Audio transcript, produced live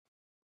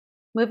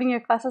Moving your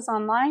classes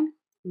online,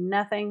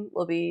 nothing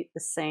will be the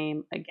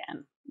same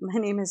again. My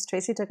name is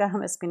Tracy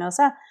Takahama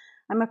Espinosa.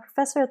 I'm a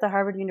professor at the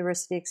Harvard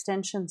University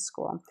Extension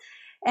School.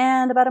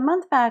 And about a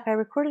month back, I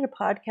recorded a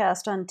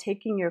podcast on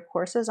taking your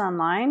courses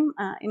online,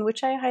 in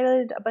which I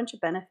highlighted a bunch of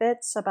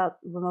benefits about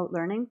remote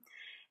learning.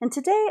 And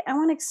today, I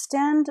want to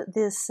extend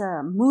this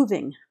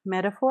moving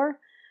metaphor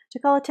to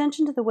call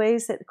attention to the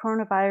ways that the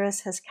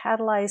coronavirus has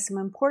catalyzed some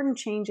important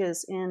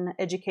changes in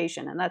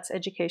education, and that's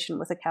education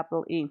with a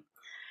capital E.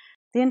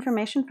 The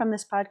information from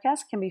this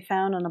podcast can be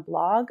found on a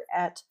blog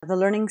at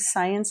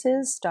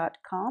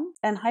thelearningsciences.com,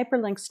 and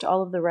hyperlinks to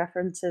all of the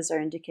references are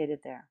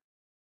indicated there.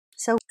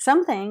 So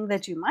something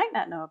that you might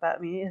not know about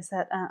me is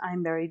that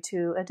I'm married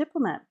to a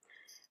diplomat,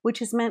 which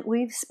has meant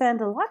we've spent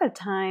a lot of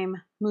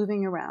time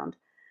moving around.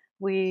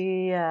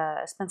 We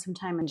spent some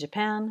time in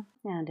Japan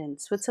and in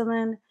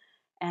Switzerland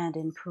and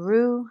in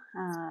Peru.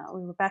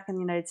 We were back in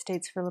the United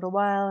States for a little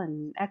while,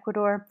 in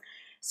Ecuador.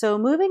 So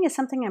moving is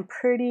something I'm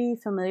pretty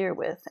familiar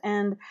with.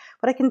 And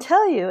what I can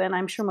tell you, and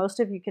I'm sure most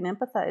of you can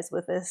empathize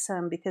with this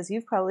because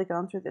you've probably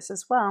gone through this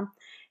as well,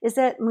 is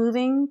that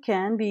moving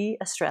can be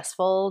a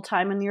stressful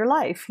time in your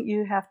life.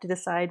 You have to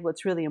decide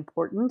what's really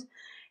important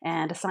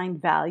and assign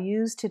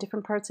values to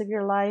different parts of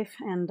your life,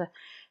 and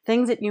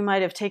things that you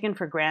might have taken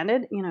for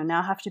granted,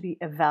 now have to be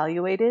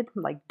evaluated.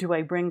 Like, do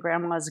I bring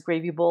grandma's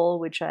gravy bowl,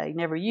 which I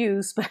never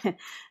use,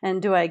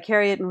 and do I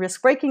carry it and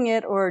risk breaking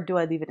it, or do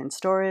I leave it in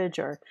storage,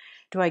 or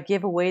do I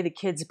give away the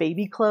kids'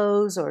 baby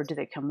clothes, or do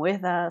they come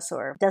with us,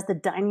 or does the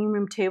dining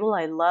room table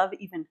I love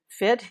even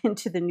fit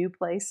into the new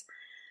place?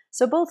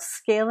 So both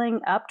scaling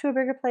up to a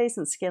bigger place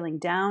and scaling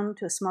down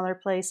to a smaller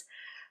place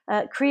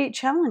create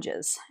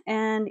challenges.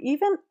 And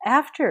even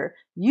after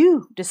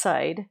you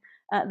decide,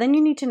 then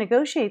you need to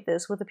negotiate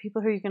this with the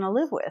people who you're going to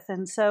live with.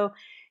 And so,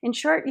 in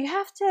short, you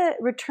have to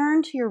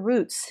return to your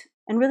roots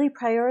and really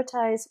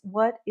prioritize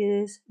what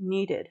is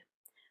needed.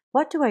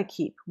 What do I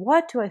keep?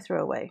 What do I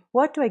throw away?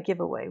 What do I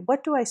give away?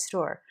 What do I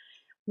store?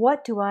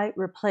 What do I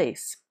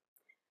replace?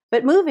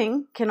 But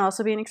moving can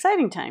also be an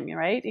exciting time,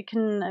 right? It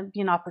can be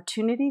an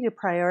opportunity to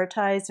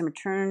prioritize and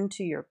return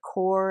to your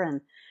core,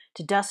 and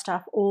to dust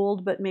off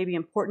old but maybe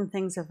important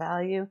things of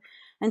value,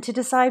 and to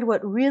decide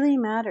what really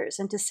matters,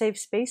 and to save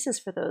spaces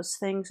for those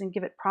things and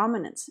give it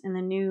prominence in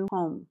the new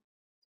home.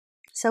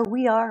 So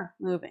we are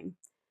moving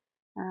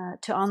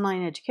to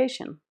online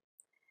education.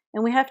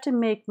 And we have to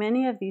make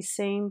many of these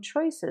same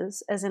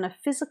choices as in a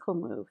physical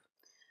move.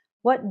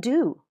 What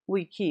do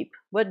we keep?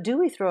 What do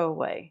we throw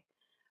away?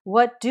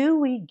 What do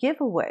we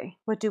give away?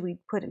 What do we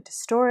put into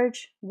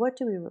storage? What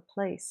do we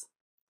replace?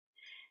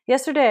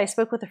 Yesterday, I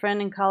spoke with a friend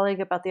and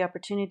colleague about the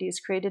opportunities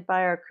created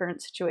by our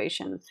current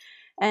situation.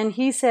 And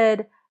he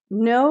said,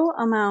 no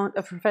amount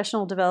of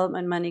professional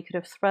development money could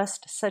have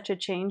thrust such a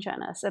change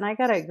on us. And I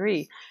gotta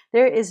agree,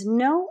 there is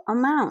no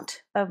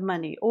amount of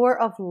money or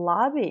of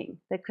lobbying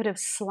that could have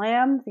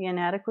slammed the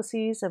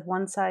inadequacies of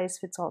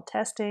one-size-fits-all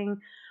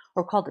testing,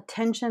 or called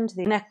attention to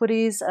the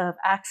inequities of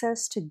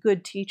access to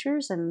good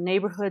teachers in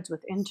neighborhoods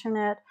with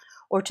internet,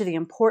 or to the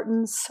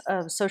importance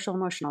of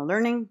social-emotional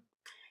learning.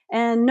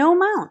 And no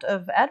amount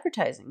of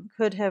advertising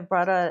could have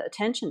brought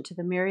attention to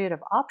the myriad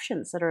of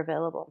options that are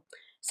available,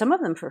 some of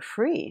them for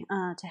free,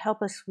 to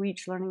help us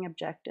reach learning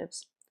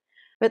objectives.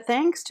 But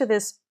thanks to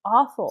this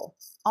awful,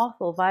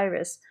 awful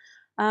virus,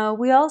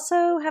 we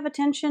also have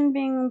attention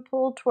being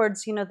pulled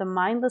towards, the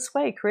mindless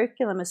way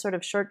curriculum is sort of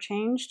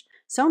shortchanged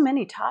so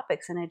many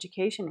topics in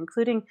education,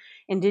 including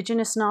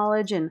indigenous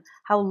knowledge and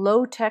how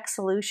low-tech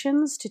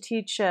solutions to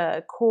teach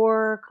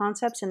core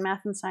concepts in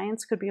math and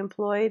science could be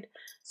employed.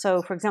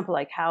 So, for example,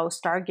 like how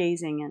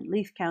stargazing and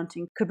leaf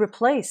counting could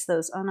replace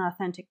those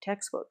unauthentic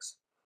textbooks.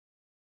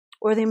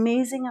 Or the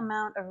amazing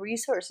amount of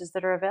resources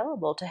that are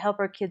available to help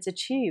our kids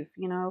achieve,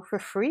 for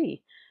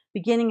free,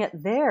 beginning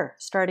at their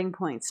starting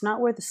points, not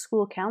where the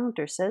school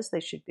calendar says they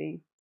should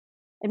be.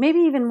 And maybe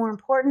even more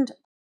important,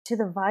 to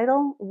the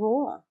vital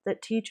role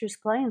that teachers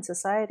play in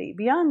society,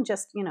 beyond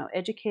just,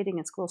 educating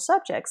in school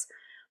subjects,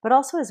 but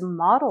also as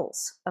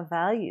models of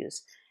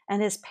values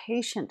and as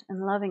patient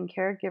and loving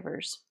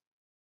caregivers.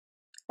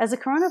 As the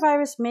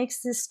coronavirus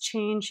makes this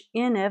change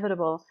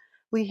inevitable,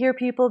 we hear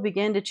people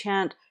begin to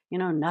chant,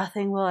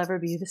 nothing will ever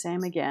be the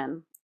same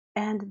again.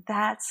 And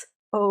that's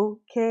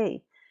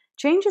okay.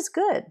 Change is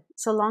good,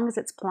 so long as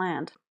it's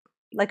planned,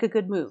 like a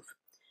good move.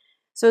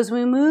 So as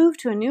we move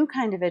to a new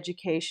kind of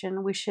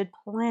education, we should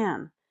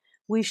plan.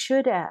 We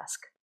should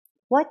ask,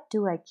 what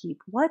do I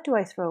keep? What do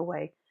I throw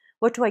away?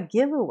 What do I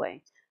give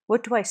away?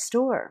 What do I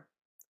store?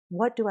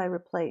 What do I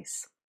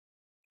replace?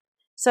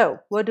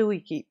 So, what do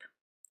we keep?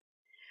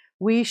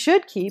 We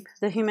should keep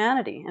the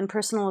humanity and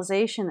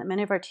personalization that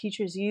many of our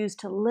teachers use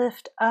to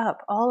lift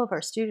up all of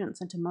our students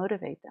and to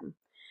motivate them.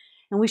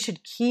 And we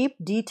should keep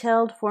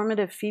detailed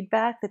formative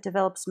feedback that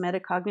develops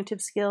metacognitive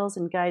skills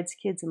and guides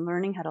kids in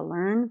learning how to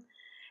learn.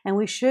 And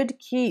we should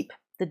keep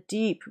the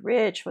deep,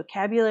 rich,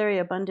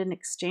 vocabulary-abundant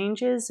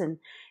exchanges in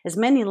as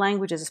many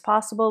languages as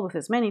possible, with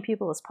as many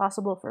people as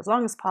possible, for as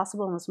long as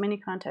possible, in as many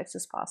contexts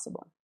as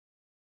possible.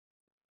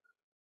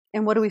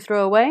 And what do we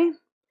throw away?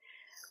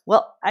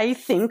 Well, I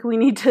think we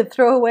need to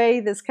throw away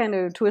this kind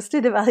of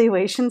twisted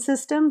evaluation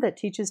system that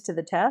teaches to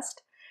the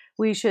test.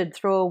 We should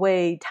throw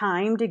away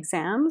timed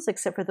exams,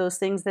 except for those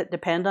things that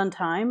depend on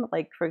time,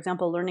 like, for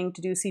example, learning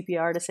to do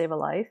CPR to save a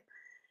life.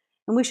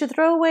 And we should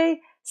throw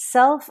away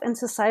self and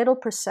societal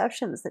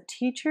perceptions that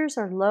teachers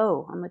are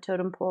low on the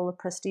totem pole of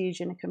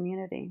prestige in a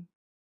community.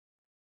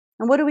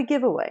 And what do we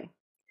give away?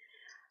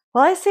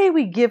 Well, I say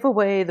we give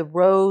away the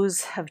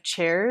rows of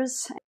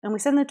chairs and we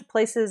send them to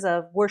places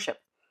of worship.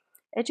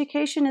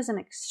 Education is an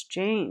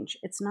exchange,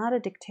 it's not a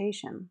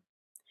dictation.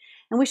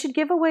 And we should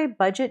give away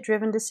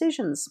budget-driven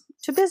decisions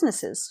to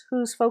businesses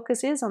whose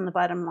focus is on the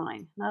bottom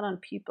line, not on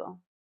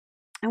people.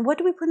 And what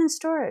do we put in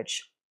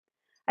storage?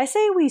 I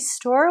say we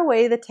store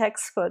away the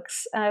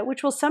textbooks,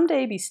 which will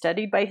someday be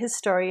studied by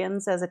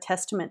historians as a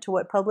testament to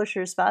what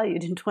publishers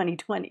valued in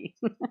 2020.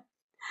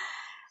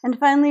 And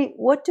finally,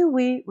 what do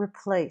we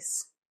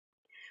replace?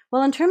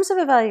 Well, in terms of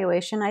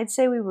evaluation, I'd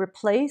say we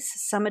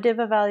replace summative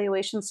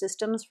evaluation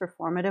systems for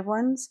formative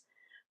ones.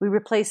 We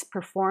replace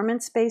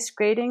performance-based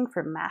grading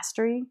for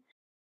mastery.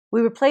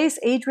 We replace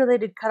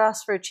age-related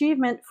cutoffs for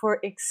achievement for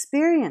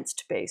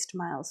experience-based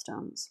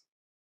milestones.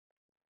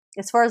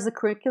 As far as the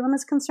curriculum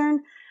is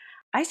concerned,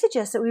 I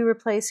suggest that we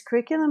replace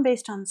curriculum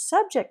based on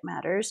subject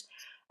matters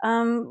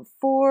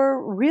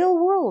for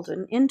real-world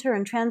and inter-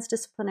 and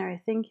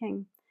transdisciplinary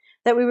thinking.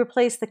 That we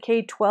replace the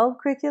K-12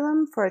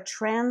 curriculum for a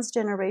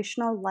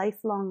transgenerational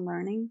lifelong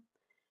learning.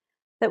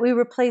 That we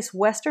replace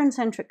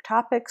Western-centric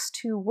topics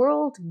to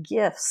world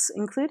gifts,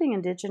 including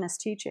Indigenous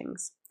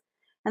teachings.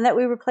 And that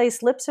we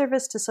replace lip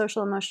service to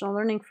social-emotional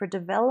learning for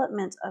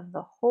development of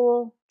the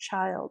whole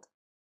child.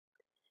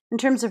 In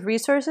terms of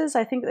resources,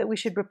 I think that we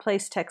should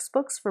replace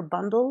textbooks for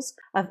bundles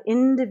of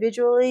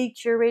individually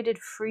curated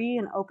free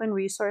and open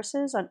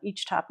resources on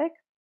each topic.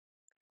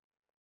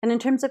 And in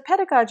terms of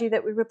pedagogy,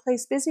 that we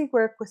replace busy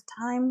work with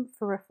time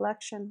for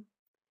reflection.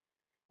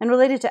 And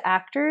related to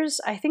actors,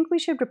 I think we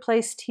should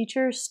replace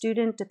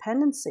teacher-student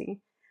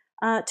dependency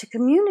to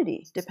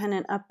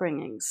community-dependent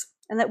upbringings,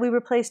 and that we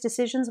replace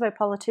decisions by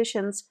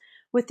politicians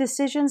with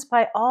decisions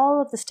by all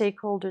of the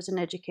stakeholders in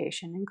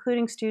education,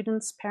 including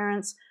students,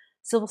 parents,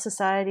 civil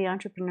society,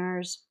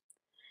 entrepreneurs.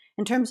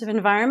 In terms of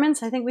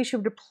environments, I think we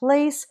should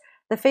replace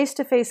the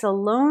face-to-face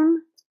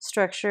alone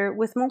structure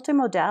with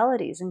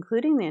multimodalities,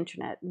 including the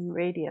internet and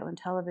radio and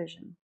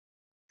television.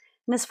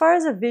 And as far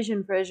as a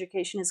vision for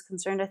education is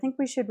concerned, I think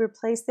we should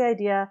replace the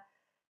idea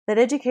that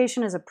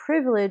education is a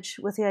privilege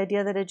with the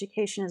idea that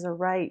education is a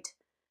right,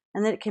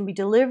 and that it can be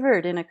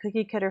delivered in a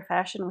cookie-cutter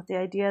fashion with the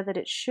idea that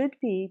it should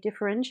be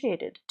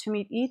differentiated to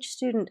meet each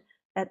student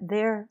at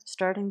their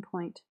starting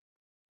point.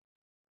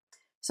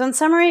 So in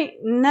summary,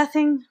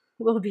 nothing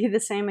will be the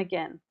same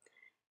again.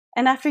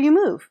 And after you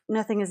move,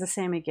 nothing is the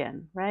same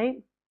again, right?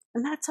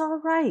 And that's all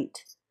right.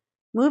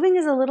 Moving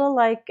is a little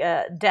like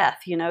death,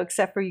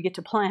 except for you get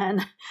to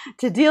plan.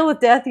 To deal with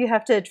death, you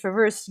have to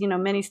traverse,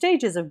 many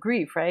stages of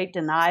grief, right?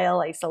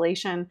 Denial,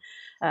 isolation,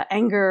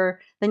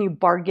 anger, then you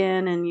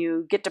bargain and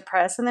you get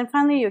depressed, and then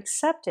finally you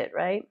accept it,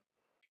 right?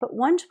 But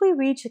once we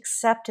reach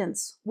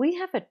acceptance, we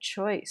have a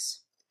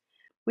choice.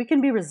 We can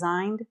be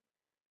resigned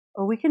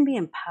or we can be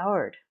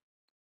empowered.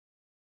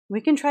 We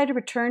can try to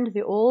return to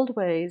the old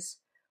ways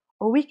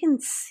or we can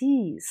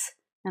seize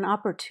an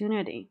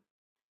opportunity.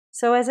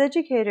 So as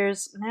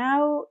educators,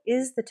 now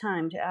is the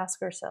time to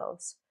ask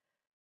ourselves,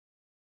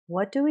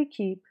 what do we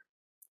keep?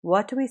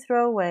 What do we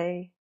throw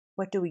away?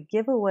 What do we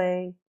give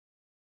away?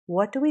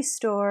 What do we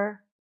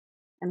store?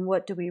 And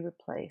what do we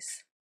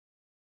replace?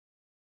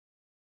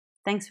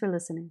 Thanks for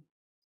listening.